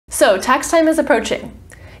So tax time is approaching.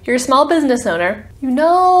 You're a small business owner. You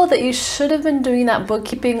know that you should have been doing that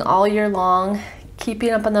bookkeeping all year long,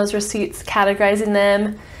 keeping up on those receipts, categorizing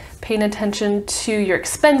them, paying attention to your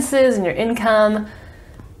expenses and your income,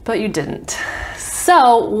 but you didn't.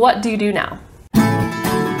 So what do you do now?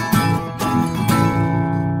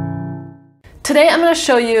 Today I'm going to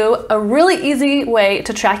show you a really easy way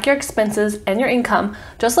to track your expenses and your income,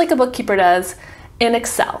 just like a bookkeeper does, in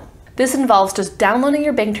Excel. This involves just downloading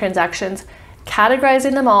your bank transactions,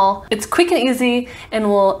 categorizing them all. It's quick and easy and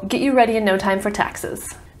will get you ready in no time for taxes.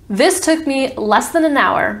 This took me less than an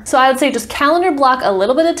hour, so I would say just calendar block a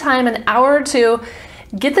little bit of time, an hour or two,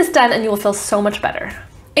 get this done and you will feel so much better.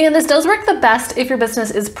 And this does work the best if your business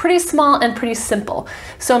is pretty small and pretty simple.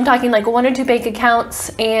 So I'm talking like 1 or 2 bank accounts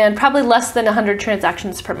and probably less than 100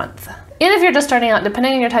 transactions per month. And if you're just starting out,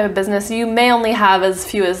 depending on your type of business, you may only have as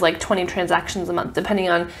few as like 20 transactions a month, depending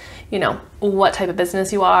on, you know, what type of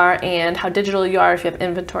business you are and how digital you are, if you have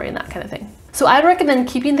inventory and that kind of thing. So I'd recommend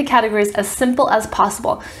keeping the categories as simple as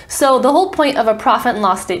possible. So the whole point of a profit and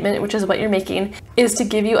loss statement, which is what you're making, is to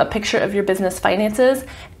give you a picture of your business finances,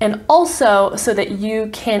 and also so that you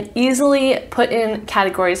can easily put in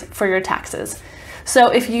categories for your taxes. So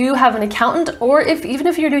if you have an accountant, or even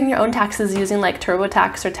if you're doing your own taxes using like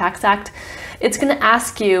TurboTax or TaxAct, it's going to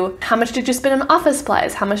ask you, how much did you spend on office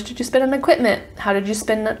supplies? How much did you spend on equipment? How much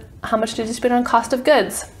did you spend on cost of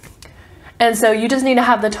goods? And so you just need to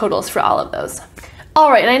have the totals for all of those. All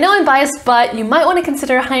right, and I know I'm biased, but you might want to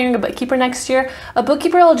consider hiring a bookkeeper next year. A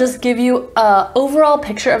bookkeeper will just give you an overall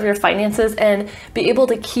picture of your finances and be able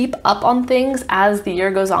to keep up on things as the year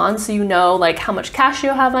goes on, so you know like how much cash you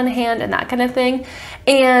have on hand and that kind of thing.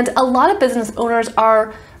 And a lot of business owners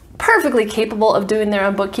are perfectly capable of doing their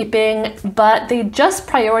own bookkeeping, but they just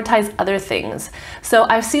prioritize other things. So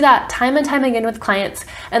I see that time and time again with clients,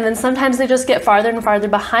 and then sometimes they just get farther and farther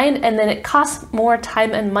behind, and then it costs more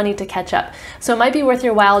time and money to catch up. So it might be worth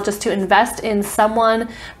your while just to invest in someone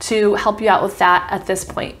to help you out with that at this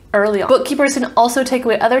point early on. Bookkeepers can also take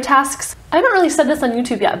away other tasks. I haven't really said this on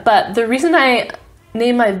YouTube yet, but the reason I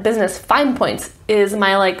named my business Finepoints is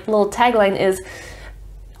my like little tagline is,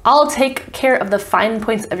 I'll take care of the fine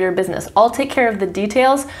points of your business. I'll take care of the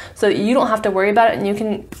details so that you don't have to worry about it and you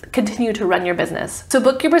can continue to run your business. So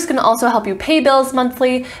bookkeepers can also help you pay bills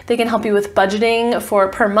monthly. They can help you with budgeting for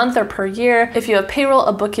per month or per year. If you have payroll,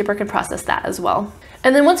 a bookkeeper can process that as well.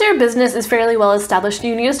 And then once your business is fairly well established,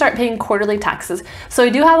 you need to start paying quarterly taxes. So I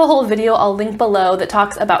do have a whole video I'll link below that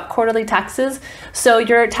talks about quarterly taxes. So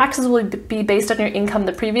your taxes will be based on your income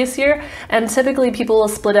the previous year, and typically people will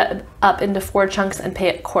split it up into 4 chunks and pay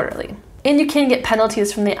it quarterly. And you can get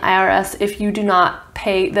penalties from the IRS if you do not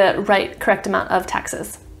pay the correct amount of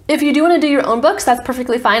taxes. If you do want to do your own books, that's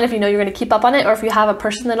perfectly fine if you know you're going to keep up on it, or if you have a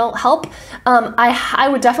person that'll help. I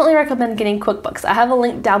would definitely recommend getting QUICKBOOks. I have a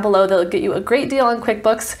link down below that'll get you a great deal on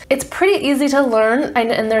QUICKBOOks. It's pretty easy to learn,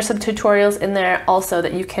 and there's some tutorials in there also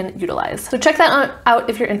that you can utilize. So check that out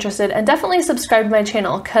if you're interested, and definitely subscribe to my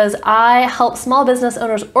channel because I help small business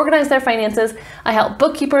owners organize their finances. I help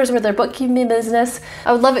bookkeepers with their bookkeeping business.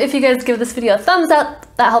 I would love it if you guys give this video a thumbs up.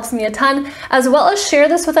 That helps me a ton, as well as share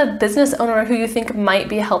this with a business owner who you think might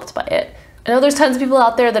be helped by it. I know there's tons of people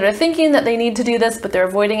out there that are thinking that they need to do this, but they're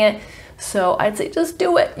avoiding it. So I'd say just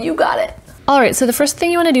do it. You got it. All right, so the first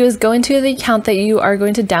thing you want to do is go into the account that you are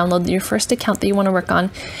going to download, your first account that you want to work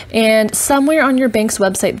on. And somewhere on your bank's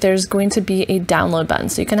website, there's going to be a download button.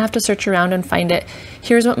 So you can have to search around and find it.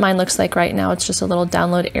 Here's what mine looks like right now. It's just a little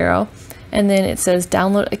download arrow. And then it says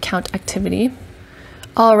download account activity.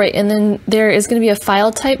 All right, and then there is going to be a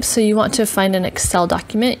file type, so you want to find an Excel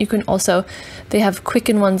document. You can also, they have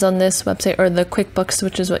Quicken ones on this website, or the QUICKBOOks,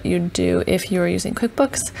 which is what you'd do if you were using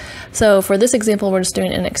QUICKBOOks. So for this example, we're just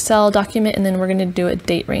doing an Excel document, and then we're going to do a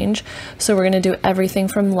date range. So we're going to do everything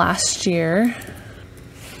from last year.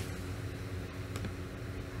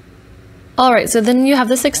 All right, so then you have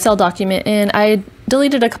this Excel document, and I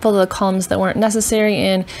deleted a couple of the columns that weren't necessary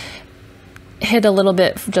and hid a little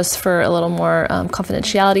bit just for a little more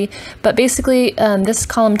confidentiality. But basically this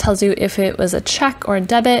column tells you if it was a check or a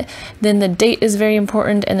debit, then the date is very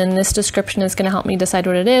important, and then this description is going to help me decide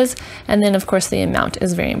what it is, and then of course the amount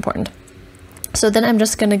is very important. So then I'm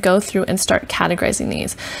just going to go through and start categorizing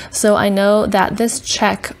these. So I know that this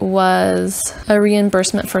check was a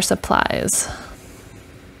reimbursement for supplies.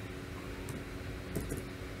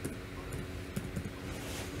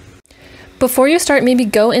 Before you start, maybe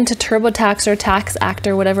go into TurboTax or TaxAct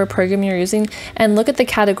or whatever program you're using and look at the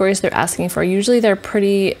categories they're asking for. Usually they're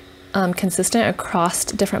pretty consistent across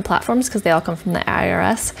different platforms because they all come from the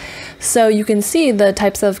IRS. So you can see the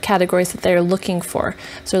types of categories that they're looking for.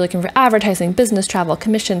 So they're looking for advertising, business travel,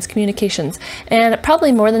 commissions, communications, and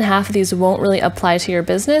probably more than half of these won't really apply to your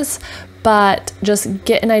business, but just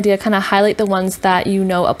get an idea, kind of highlight the ones that you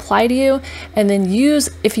know apply to you, and then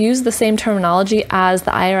if you use the same terminology as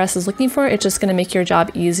the IRS is looking for, it's just going to make your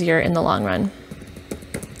job easier in the long run.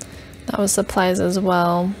 That was supplies as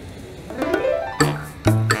well.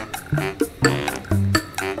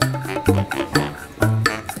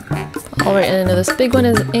 All right, and this big one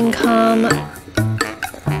is income,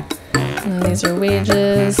 and these are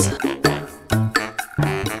wages.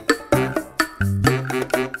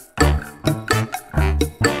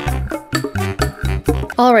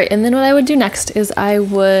 All right, and then what I would do next is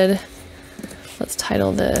let's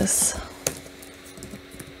title this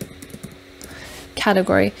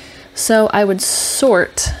category. So I would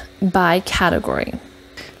sort by category.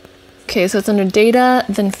 Okay, so it's under data,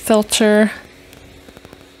 then filter,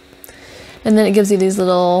 and then it gives you these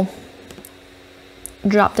little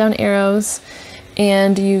drop down arrows,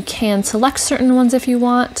 and you can select certain ones if you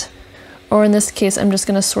want. Or in this case, I'm just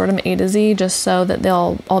going to sort them A to Z just so that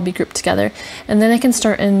they'll all be grouped together. And then I can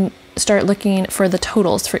start looking for the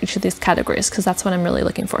totals for each of these categories, because that's what I'm really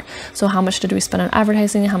looking for. So how much did we spend on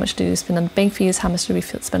advertising? How much did we spend on bank fees? How much did we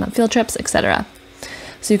spend on field trips, etc.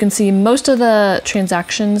 So you can see most of the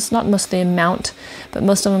transactions, not most of the amount, but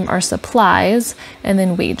most of them are supplies, and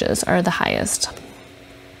then wages are the highest.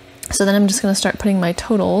 So then I'm just going to start putting my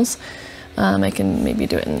totals. I can maybe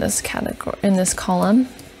do it in this category, in this column.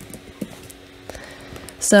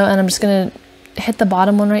 So, and I'm just going to hit the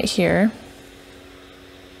bottom one right here.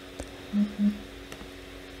 And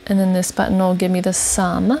then this button will give me the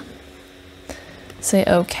sum. Say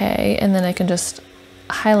OK, and then I can just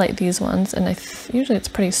highlight these ones, and usually it's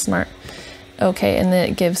pretty smart. OK, and then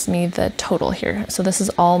it gives me the total here. So this is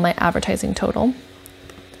all my advertising total. And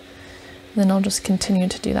then I'll just continue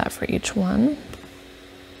to do that for each one.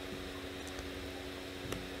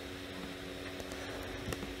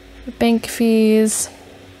 Bank fees.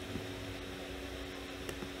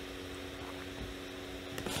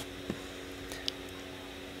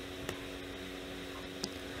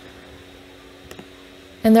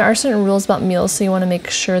 And there are certain rules about meals, so you want to make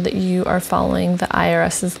sure that you are following the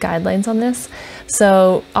IRS's guidelines on this.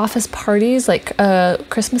 So office parties, like a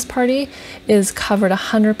Christmas party, is covered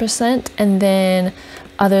 100%, and then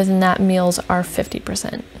other than that, meals are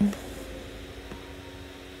 50%.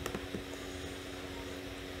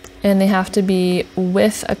 And they have to be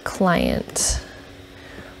with a client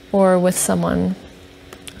or with someone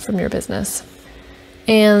from your business.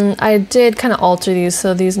 And I did kind of alter these,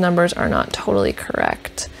 so these numbers are not totally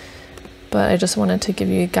correct, but I just wanted to give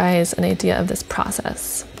you guys an idea of this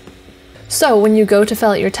process. So when you go to fill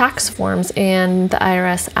out your tax forms and the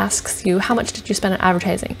IRS asks you, how much did you spend on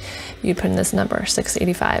advertising? You put in this number,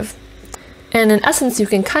 $685. And in essence, you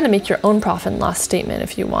can kind of make your own profit and loss statement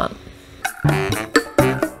if you want.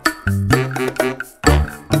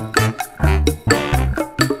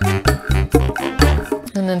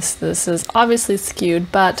 And this is obviously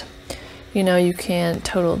skewed, but you know, you can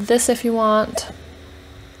total this if you want.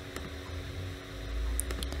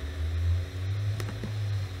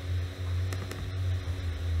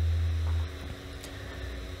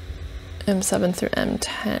 M7 through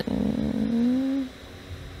M10.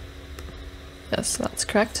 Yes, that's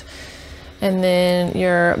correct. And then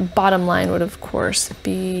your bottom line would of course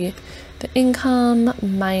be the income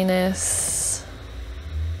minus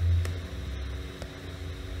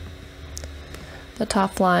the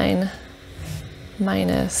top line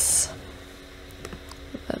minus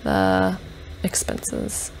the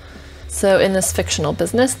expenses. So in this fictional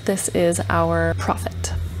business, this is our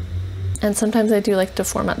profit. And sometimes I do like to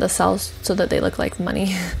format the cells so that they look like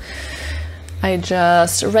money. I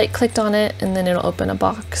just right-clicked on it, and then it'll open a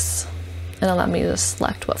box and allow me to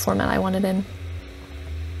select what format I want it in.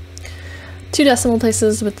 2 decimal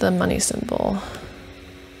places with the money symbol.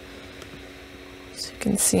 So you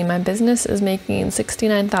can see my business is making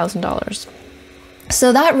 $69,000.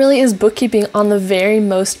 So that really is bookkeeping on the very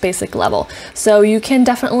most basic level. So you can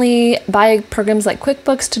definitely buy programs like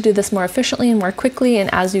QuickBooks to do this more efficiently and more quickly and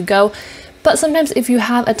as you go. But sometimes if you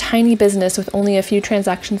have a tiny business with only a few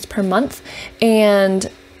transactions per month and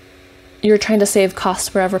you're trying to save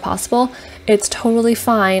costs wherever possible, it's totally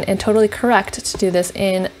fine and totally correct to do this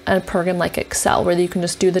in a program like Excel, where you can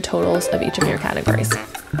just do the totals of each of your categories.